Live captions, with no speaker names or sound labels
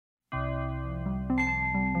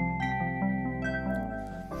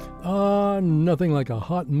Nothing like a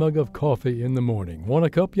hot mug of coffee in the morning. Want a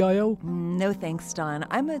cup, Yael? No thanks, Don.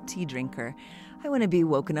 I'm a tea drinker. I want to be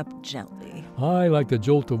woken up gently. I like the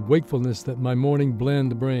jolt of wakefulness that my morning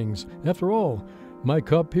blend brings. After all, my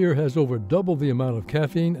cup here has over double the amount of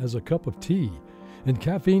caffeine as a cup of tea. And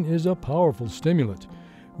caffeine is a powerful stimulant.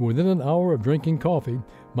 Within an hour of drinking coffee,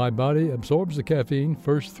 my body absorbs the caffeine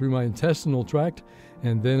first through my intestinal tract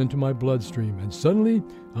and then into my bloodstream, and suddenly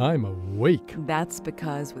I'm awake. That's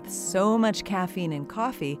because with so much caffeine in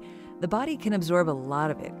coffee, the body can absorb a lot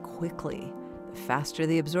of it quickly. The faster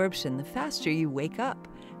the absorption, the faster you wake up.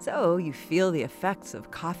 So you feel the effects of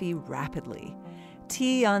coffee rapidly.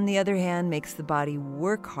 Tea, on the other hand, makes the body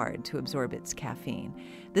work hard to absorb its caffeine.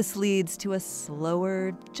 This leads to a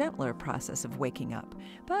slower, gentler process of waking up.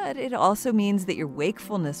 But it also means that your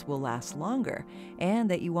wakefulness will last longer and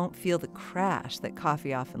that you won't feel the crash that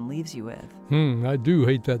coffee often leaves you with. I do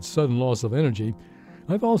hate that sudden loss of energy.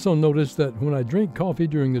 I've also noticed that when I drink coffee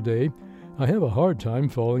during the day, I have a hard time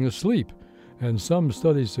falling asleep. And some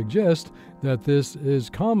studies suggest that this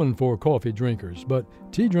is common for coffee drinkers, but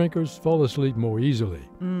tea drinkers fall asleep more easily.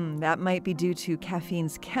 That might be due to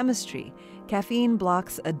caffeine's chemistry. Caffeine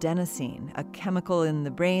blocks adenosine, a chemical in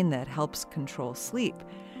the brain that helps control sleep.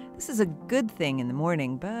 This is a good thing in the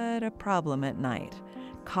morning, but a problem at night.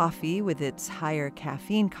 Coffee, with its higher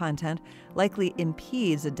caffeine content, likely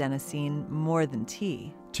impedes adenosine more than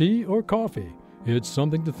tea. Tea or coffee? It's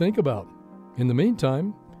something to think about. In the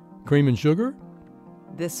meantime, cream and sugar?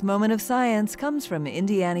 This moment of science comes from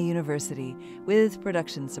Indiana University with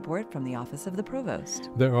production support from the Office of the Provost.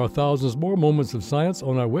 There are thousands more moments of science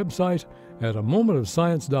on our website at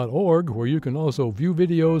amomentofscience.org, where you can also view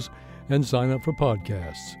videos and sign up for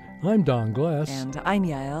podcasts. I'm Don Glass. And I'm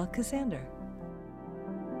Yael Cassander.